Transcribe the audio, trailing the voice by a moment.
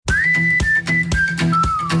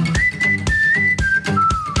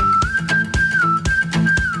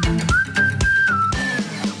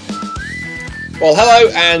Well, hello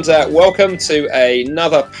and welcome to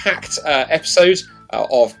another packed episode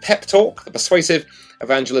of Pep Talk, the Persuasive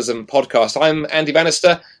Evangelism podcast. I'm Andy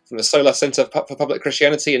Bannister from the Solar Centre for Public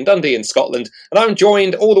Christianity in Dundee in Scotland, and I'm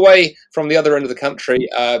joined all the way from the other end of the country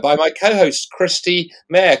by my co-host, Christy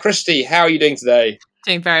Mayer. Christy, how are you doing today?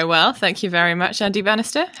 Doing very well. Thank you very much, Andy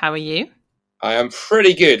Bannister. How are you? I am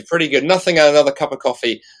pretty good. Nothing another cup of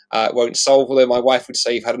coffee won't solve, although my wife would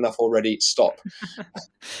say you've had enough already, stop.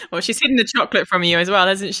 Well, she's hidden the chocolate from you as well,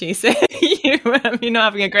 hasn't she? So you're not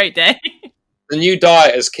having a great day. The new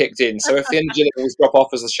diet has kicked in, so if the energy levels drop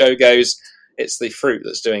off as the show goes, it's the fruit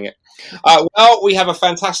that's doing it. Well, we have a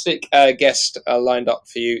fantastic guest lined up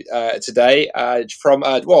for you today from,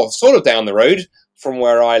 sort of down the road from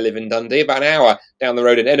where I live in Dundee, about an hour down the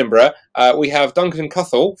road in Edinburgh. We have Duncan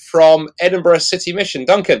Cuthill from Edinburgh City Mission.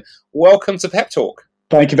 Duncan, welcome to Pep Talk.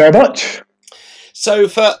 Thank you very much. So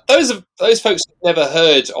for those folks who've never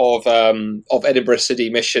heard of Edinburgh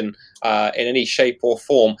City Mission in any shape or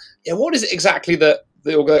form, what is it exactly that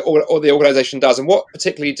the organisation does, and what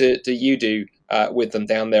particularly do you do with them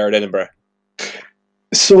down there at Edinburgh?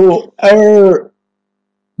 So our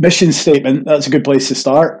mission statement, that's a good place to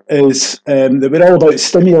start, is that we're all about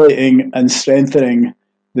stimulating and strengthening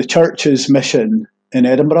the church's mission in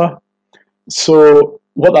Edinburgh. So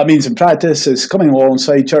what that means in practice is coming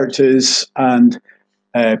alongside churches and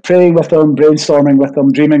praying with them, brainstorming with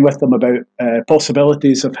them, dreaming with them about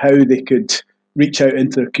possibilities of how they could reach out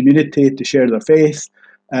into their community to share their faith.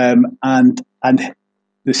 And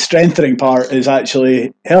the strengthening part is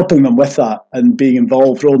actually helping them with that and being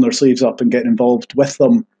involved, rolling their sleeves up and getting involved with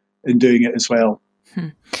them in doing it as well.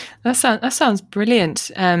 That sounds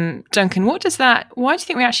brilliant. Duncan, why do you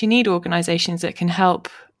think we actually need organisations that can help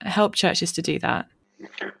churches to do that?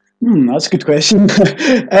 That's a good question.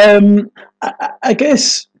 I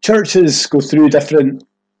guess churches go through different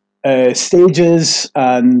stages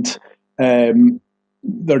and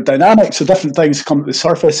their dynamics, so different things come to the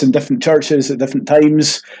surface in different churches at different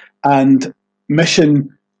times, and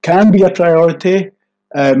mission can be a priority,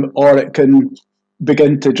 or it can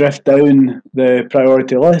begin to drift down the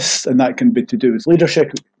priority list, and that can be to do with leadership,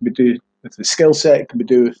 it can be to do with the skill set, it can be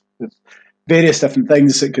to do with various different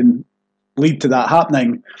things that can lead to that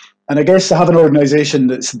happening. And I guess to have an organisation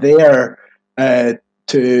that's there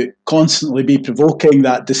to constantly be provoking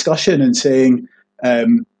that discussion and saying,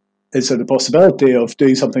 is there the possibility of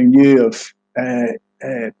doing something new, of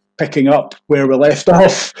picking up where we left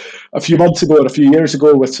off a few months ago or a few years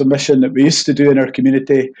ago with some mission that we used to do in our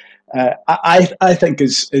community, I think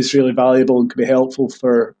is really valuable and can be helpful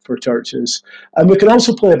for churches. And we can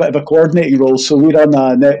also play a bit of a coordinating role. So we run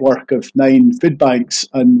a network of 9 food banks,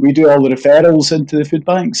 and we do all the referrals into the food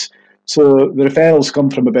banks. So the referrals come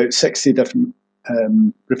from about 60 different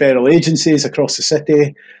referral agencies across the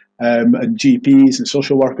city, and GPs and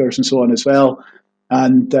social workers and so on as well.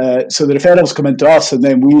 And so the referrals come into us, and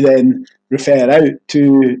then we then refer out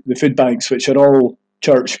to the food banks, which are all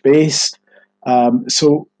church-based.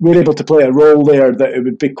 So we're able to play a role there that it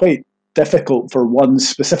would be quite difficult for one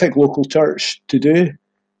specific local church to do. If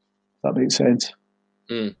that makes sense.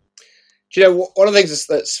 Do you know, one of the things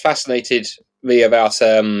that's fascinated me about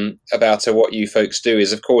what you folks do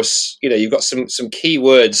is, of course, you've got some key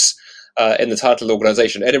words in the title of the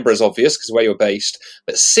organisation. Edinburgh is obvious because where you're based,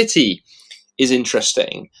 but city is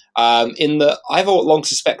interesting. In that I've long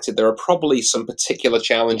suspected there are probably some particular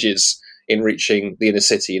challenges in reaching the inner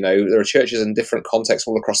city. There are churches in different contexts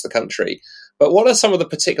all across the country. But what are some of the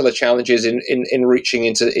particular challenges in reaching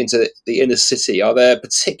into the inner city? Are there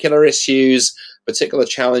particular issues, particular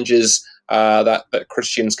challenges that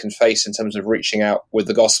Christians can face in terms of reaching out with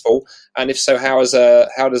the gospel? And if so, how does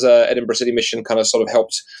Edinburgh City Mission kind of sort of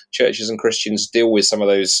helped churches and Christians deal with some of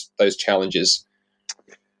those challenges?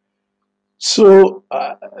 So,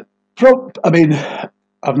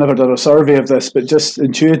 I've never done a survey of this, but just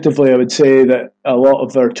intuitively I would say that a lot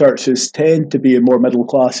of our churches tend to be in more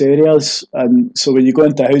middle-class areas. And so when you go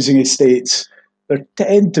into housing estates, there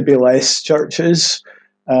tend to be less churches,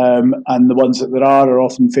 and the ones that there are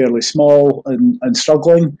often fairly small and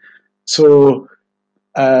struggling. So,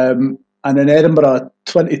 and in Edinburgh,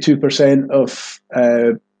 22% of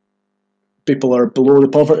people are below the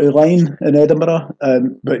poverty line in Edinburgh,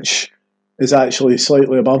 which is actually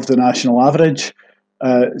slightly above the national average.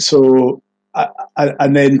 And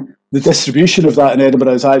then the distribution of that in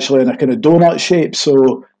Edinburgh is actually in a kind of donut shape.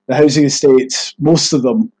 So the housing estates, most of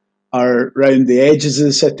them are around the edges of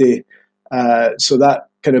the city. So that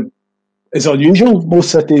kind of is unusual. Most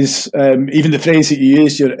cities, even the phrase that you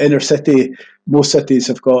used, your inner city, most cities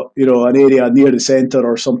have got, an area near the centre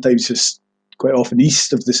or sometimes just quite often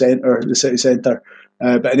east of the centre, the city centre.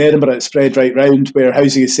 But in Edinburgh, it spread right round, where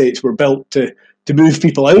housing estates were built to move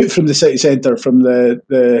people out from the city centre, from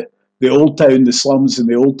the old town, the slums in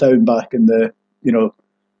the old town back in the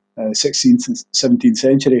 16th and 17th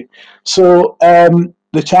century. So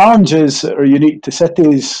the challenges that are unique to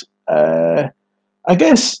cities, I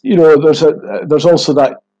guess, there's also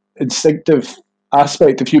that instinctive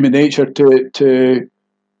aspect of human nature to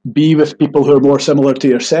be with people who are more similar to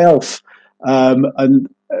yourself, and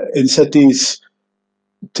in cities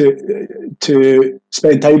to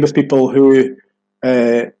spend time with people who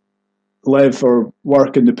live or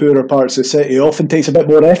work in the poorer parts of the city often takes a bit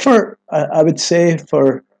more effort, I would say,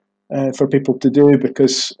 for people to do,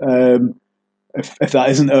 because if that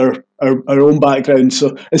isn't our own background.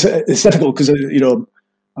 So it's difficult, because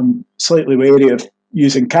I'm slightly wary of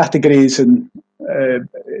using categories and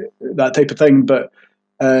that type of thing, but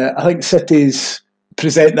I think cities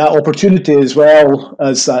present that opportunity as well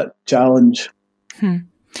as that challenge.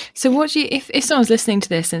 So what do you, if someone's listening to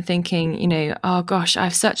this and thinking, oh gosh, I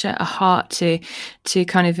have such a heart to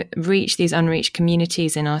kind of reach these unreached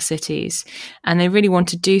communities in our cities, and they really want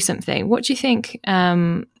to do something, what do you think,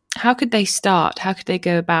 how could they start? How could they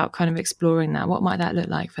go about kind of exploring that? What might that look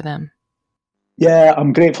like for them? Yeah,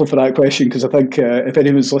 I'm grateful for that question, because I think if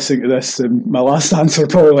anyone's listening to this, my last answer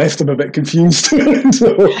probably left them a bit confused. So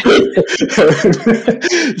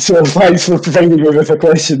thanks for providing me with a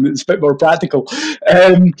question that's a bit more practical.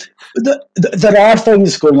 There are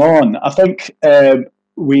things going on. I think in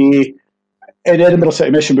Edinburgh City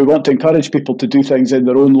Mission, we want to encourage people to do things in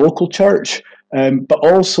their own local church, but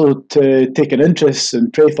also to take an interest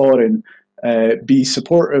and pray for and be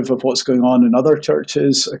supportive of what's going on in other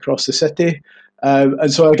churches across the city.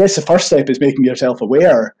 And so I guess the first step is making yourself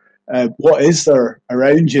aware. What is there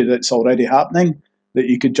around you that's already happening that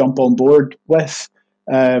you could jump on board with?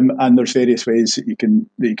 And there's various ways that you can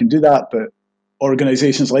do that. But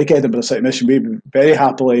organisations like Edinburgh City Mission, we very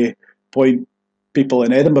happily point people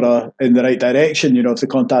in Edinburgh in the right direction. If they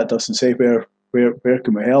contact us and say where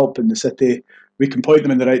can we help in the city, we can point them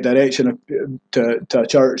in the right direction to a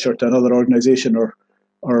church or to another organisation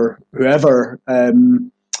or whoever.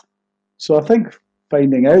 So I think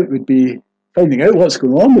finding out what's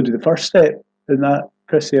going on would be the first step in that,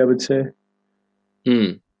 Chrissy, I would say.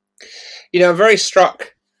 I'm very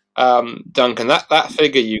struck, Duncan, that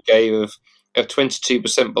figure you gave of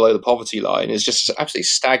 22% below the poverty line is just an absolutely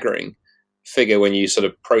staggering figure when you sort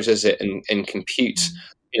of process it and compute,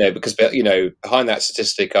 because behind that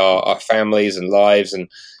statistic are families and lives and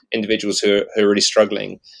individuals who are really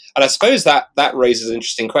struggling. And I suppose that raises an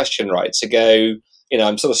interesting question, right? To go,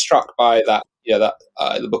 I'm sort of struck by that,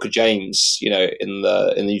 the book of James, in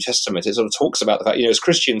the New Testament, it sort of talks about the fact, as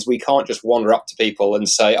Christians, we can't just wander up to people and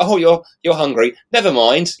say, oh, you're hungry. Never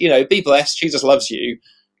mind, be blessed. Jesus loves you.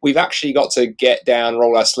 We've actually got to get down,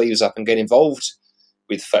 roll our sleeves up and get involved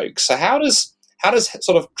with folks. So how does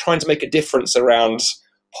sort of trying to make a difference around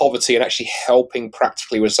poverty and actually helping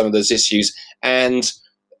practically with some of those issues and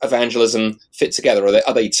evangelism fit together?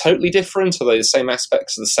 Are they totally different? Are they the same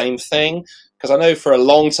aspects of the same thing? Because I know for a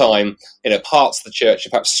long time, parts of the church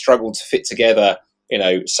have perhaps struggled to fit together,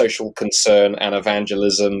 social concern and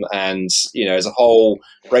evangelism, and there's a whole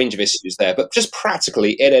range of issues there. But just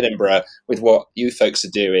practically in Edinburgh, with what you folks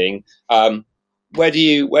are doing, where do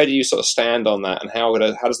you sort of stand on that, and how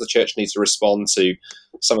does the church need to respond to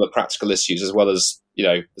some of the practical issues as well as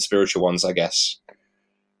the spiritual ones, I guess?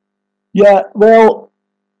 Yeah, well,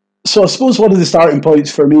 so I suppose one of the starting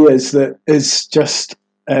points for me is just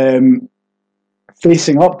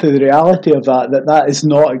facing up to the reality of that is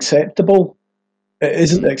not acceptable. It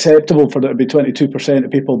isn't acceptable for there to be 22%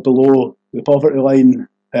 of people below the poverty line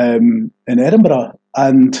in Edinburgh.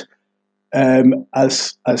 And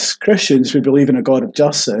as Christians, we believe in a God of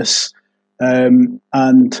justice. And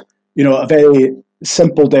a very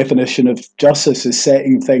simple definition of justice is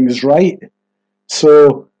setting things right.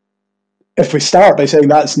 So if we start by saying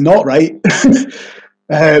that's not right,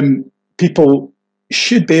 people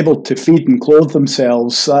should be able to feed and clothe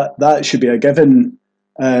themselves. That should be a given,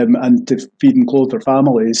 and to feed and clothe their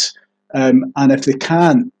families. And if they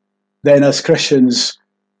can't, then as Christians,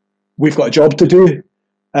 we've got a job to do.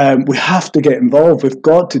 We have to get involved. We've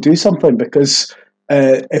got to do something, because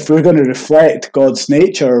if we're going to reflect God's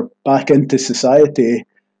nature back into society,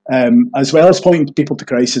 as well as pointing people to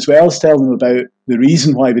Christ, as well as telling them about the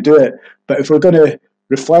reason why we do it, but if we're going to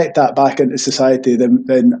reflect that back into society,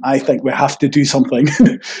 then I think we have to do something.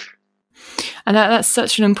 And that's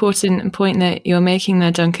such an important point that you're making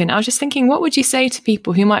there, Duncan. I was just thinking, what would you say to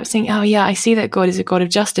people who might be saying, oh, yeah, I see that God is a God of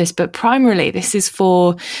justice, but primarily this is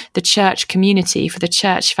for the church community, for the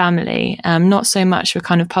church family, not so much for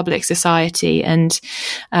kind of public society and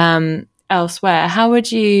elsewhere. How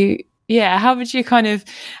would you kind of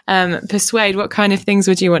persuade, what kind of things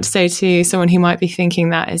would you want to say to someone who might be thinking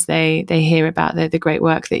that as they hear about the great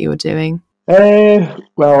work that you're doing?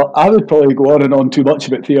 Well, I would probably go on and on too much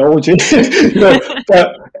about theology,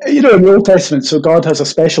 but in the Old Testament, so God has a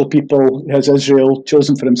special people, He has Israel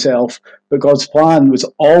chosen for Himself, but God's plan was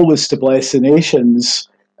always to bless the nations,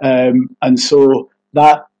 and so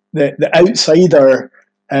that the outsider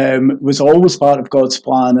was always part of God's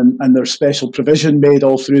plan, and there's special provision made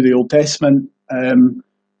all through the Old Testament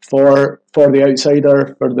for the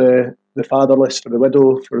outsider, for the fatherless, for the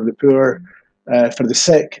widow, for the poor, for the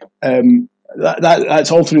sick.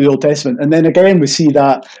 That's all through the Old Testament, and then again we see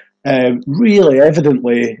that really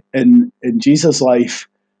evidently in Jesus' life,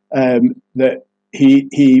 that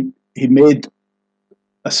he made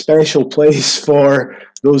a special place for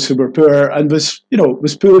those who were poor, and was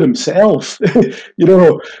poor himself.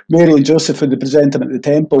 Mary and Joseph, when they present him at the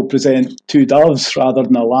temple, present 2 doves rather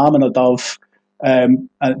than a lamb and a dove,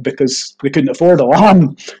 because they couldn't afford a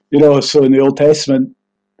lamb. So in the Old Testament,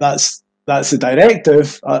 that's the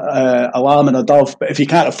directive, a lamb and a dove. But if you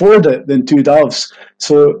can't afford it, then 2 doves.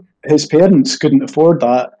 So his parents couldn't afford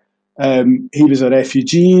that. He was a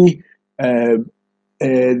refugee. The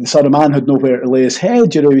Son of Man had nowhere to lay his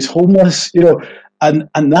head. He was homeless. And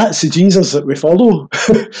that's the Jesus that we follow.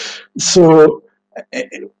 So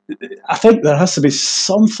I think there has to be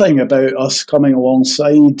something about us coming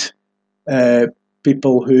alongside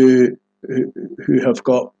people who have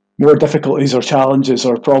got more difficulties or challenges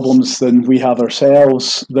or problems than we have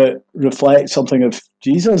ourselves, that reflect something of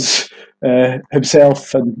Jesus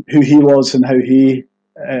himself and who he was and how he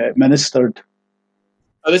ministered.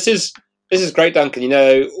 Oh, this is great, Duncan.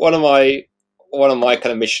 One of my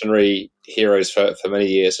kind of missionary heroes for many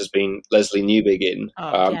years has been Leslie Newbigin.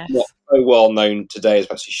 Yes. Not so well known today as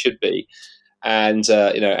perhaps he should be, and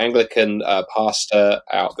Anglican pastor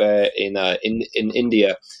out there in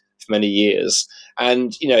India for many years.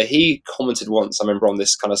 And he commented once, I remember, on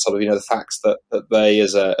this kind of sort of the facts that they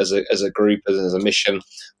as a group, as a mission,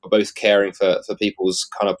 were both caring for people's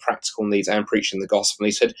kind of practical needs and preaching the gospel. And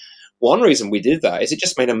he said, one reason we did that is it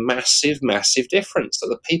just made a massive, massive difference, that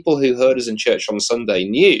the people who heard us in church on Sunday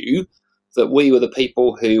knew that we were the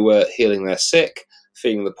people who were healing their sick,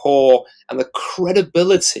 feeding the poor, and the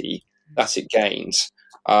credibility that it gained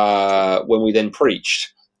when we then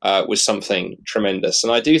preached was something tremendous.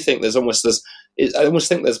 And I do think I almost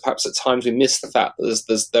think there's perhaps at times we miss the fact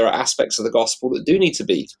that there are aspects of the gospel that do need to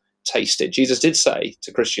be tasted. Jesus did say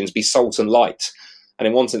to Christians, be salt and light. And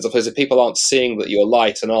in one sense, I suppose if people aren't seeing that you're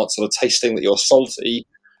light and aren't sort of tasting that you're salty,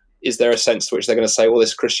 is there a sense to which they're going to say, well,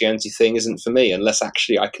 this Christianity thing isn't for me, unless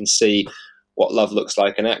actually I can see what love looks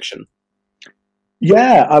like in action?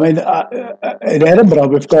 Yeah, I mean, in Edinburgh,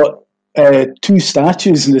 we've got 2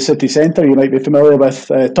 statues in the city centre. You might be familiar with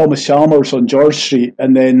Thomas Chalmers on George Street.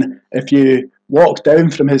 And then if you walk down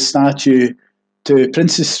from his statue to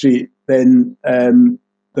Princes Street, then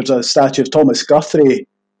there's a statue of Thomas Guthrie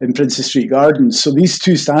in Princes Street Gardens. So these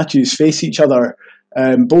 2 statues face each other,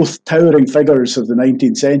 both towering figures of the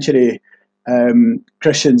 19th century,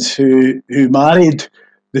 Christians who married,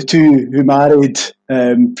 the 2 who married,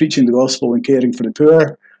 preaching the gospel and caring for the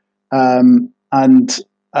poor.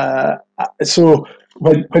 So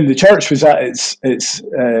when the church was at its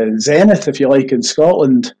zenith, if you like, in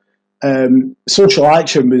Scotland, social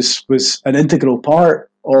action was an integral part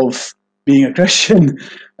of being a Christian.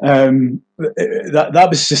 That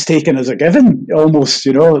was just taken as a given, almost,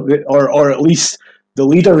 or at least the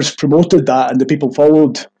leaders promoted that and the people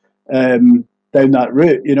followed down that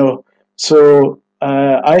route, So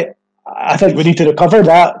I think we need to recover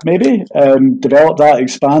that, maybe develop that,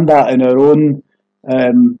 expand that in our own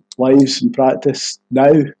lives and practice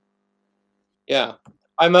now. Yeah,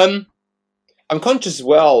 I'm conscious as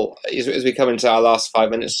well as we come into our last 5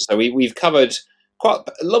 minutes or so. We've covered quite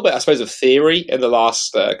a little bit, I suppose, of theory in the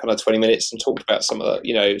last kind of 20 minutes, and talked about some of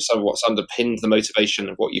what's underpinned the motivation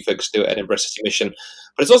of what you folks do at Edinburgh City Mission.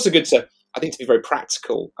 But it's also good to be very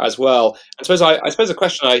practical as well. I suppose a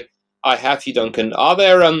question I have for you, Duncan, are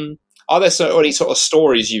there any sort of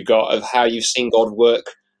stories you've got of how you've seen God work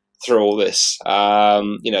through all this?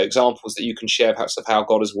 Examples that you can share perhaps of how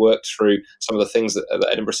God has worked through some of the things that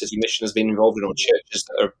Edinburgh City Mission has been involved in, or churches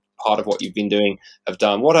that are part of what you've been doing have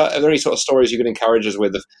done. Are there any sort of stories you could encourage us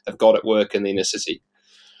with of God at work in the inner city?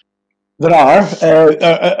 There are.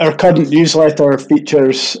 Our current newsletter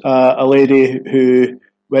features a lady who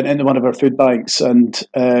went into one of our food banks, and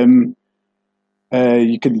you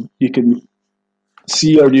can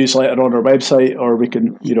see our newsletter on our website, or we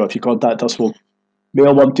can, if you contact us, we'll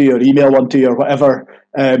mail one to you or email one to you or whatever.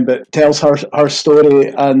 But tells her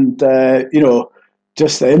story, and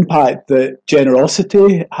just the impact that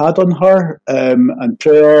generosity had on her, and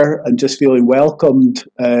prayer, and just feeling welcomed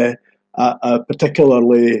at a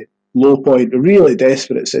particularly low point, a really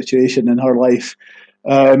desperate situation in her life.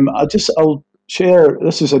 I'll share.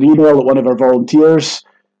 This is an email that one of our volunteers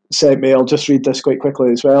sent me. I'll just read this quite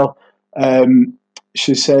quickly as well.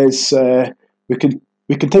 She says,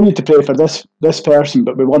 we continue to pray for this person,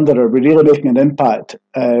 but we wonder, are we really making an impact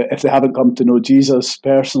if they haven't come to know Jesus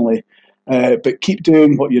personally? But keep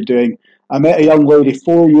doing what you're doing. I met a young lady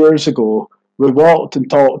 4 years ago. We walked and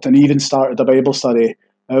talked and even started a Bible study.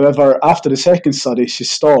 However, after the second study, she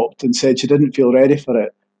stopped and said she didn't feel ready for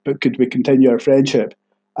it, but could we continue our friendship?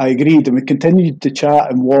 I agreed, and we continued to chat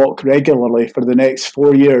and walk regularly for the next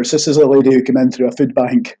 4 years. This is a lady who came in through a food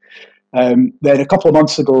bank. Then a couple of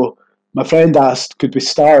months ago, my friend asked, could we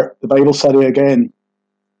start the Bible study again?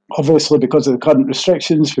 Obviously, because of the current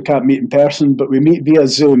restrictions, we can't meet in person, but we meet via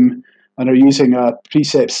Zoom and are using a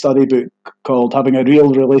precept study book called Having a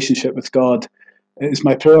Real Relationship with God. It is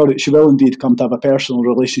my prayer that she will indeed come to have a personal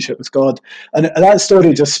relationship with God. And that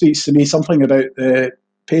story just speaks to me something about the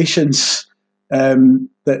patience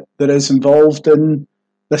that is involved in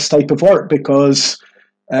this type of work, because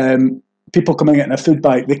people coming in a food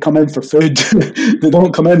bank, they come in for food. They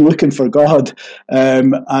don't come in looking for God,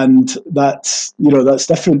 and that's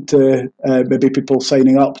different to maybe people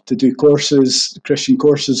signing up to do courses, Christian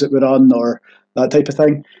courses that we run, or that type of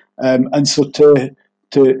thing. And so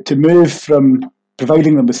to move from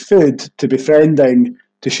providing them with food to befriending,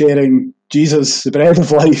 to sharing Jesus, the bread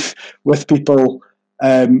of life, with people,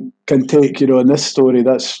 can take, in this story,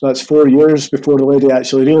 that's 4 years before the lady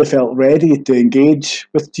actually really felt ready to engage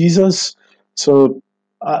with Jesus. So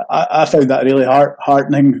I found that a really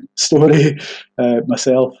heartening story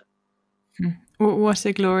myself. What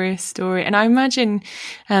a glorious story. And I imagine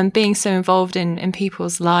being so involved in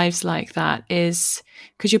people's lives like that is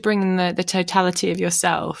because you're bringing the totality of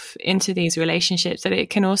yourself into these relationships, that it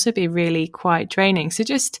can also be really quite draining. So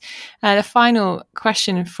just the final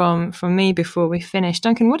question from me before we finish.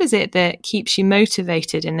 Duncan, what is it that keeps you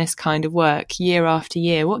motivated in this kind of work year after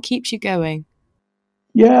year? What keeps you going?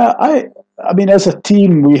 Yeah, I mean, as a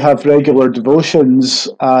team, we have regular devotions,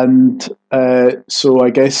 and so I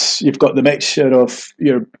guess you've got the mixture of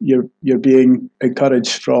you're being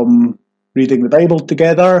encouraged from reading the Bible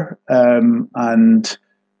together, and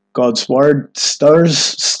God's Word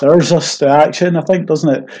stirs us to action, I think,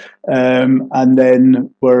 doesn't it? And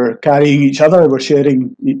then we're carrying each other, we're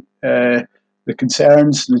sharing the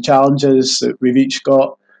concerns and the challenges that we've each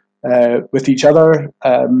got with each other.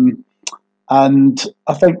 And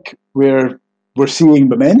I think we're seeing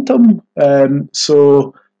momentum.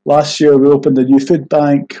 So last year we opened a new food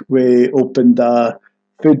bank. We opened a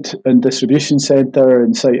food and distribution centre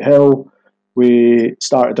in Cuthill. We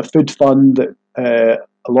started a food fund that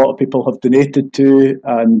a lot of people have donated to,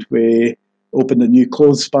 and we opened a new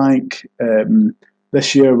clothes bank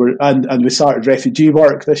this year. And we started refugee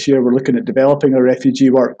work this year. We're looking at developing our refugee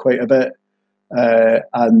work quite a bit,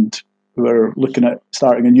 and we're looking at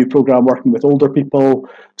starting a new program working with older people.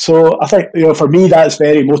 So I think, for me, that's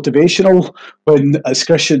very motivational when, as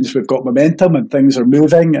Christians, we've got momentum and things are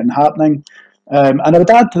moving and happening. And I would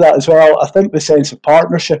add to that as well, I think the sense of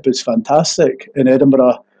partnership is fantastic in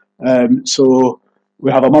Edinburgh. So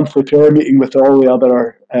we have a monthly prayer meeting with all the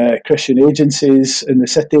other Christian agencies in the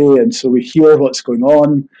city, and so we hear what's going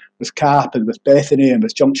on with CAP and with Bethany and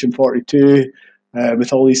with Junction 42,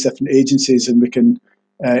 with all these different agencies, and we can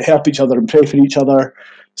help each other and pray for each other.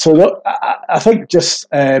 So I think just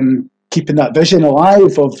keeping that vision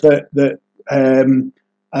alive of that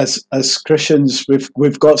as Christians,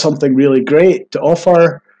 we've got something really great to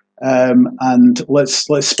offer, and let's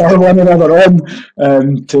spur one another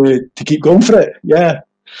on to keep going for it. Yeah.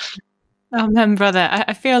 Oh man, brother,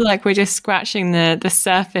 I feel like we're just scratching the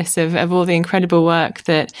surface of all the incredible work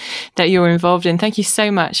that you're involved in. Thank you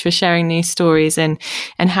so much for sharing these stories and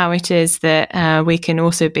how it is that we can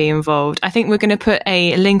also be involved. I think we're going to put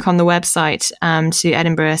a link on the website to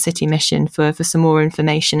Edinburgh City Mission for some more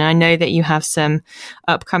information. I know that you have some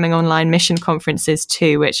upcoming online mission conferences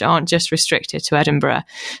too, which aren't just restricted to Edinburgh.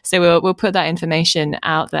 So we'll put that information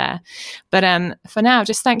out there. But for now,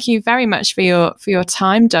 just thank you very much for your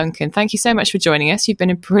time, Duncan. Thank you so much for joining us. You've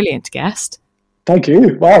been a brilliant guest. Thank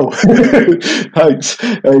you. Wow. Thanks.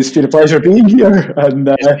 It's been a pleasure being here. And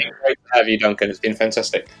It's been great to have you, Duncan. It's been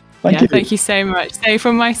fantastic. Thank you. Thank you so much. So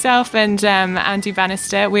from myself and Andy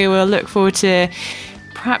Bannister, we will look forward to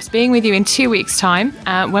perhaps being with you in 2 weeks' time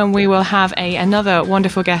when we will have another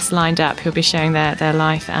wonderful guest lined up who'll be sharing their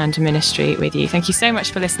life and ministry with you. Thank you so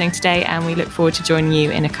much for listening today, and we look forward to joining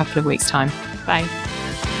you in a couple of weeks' time. Bye.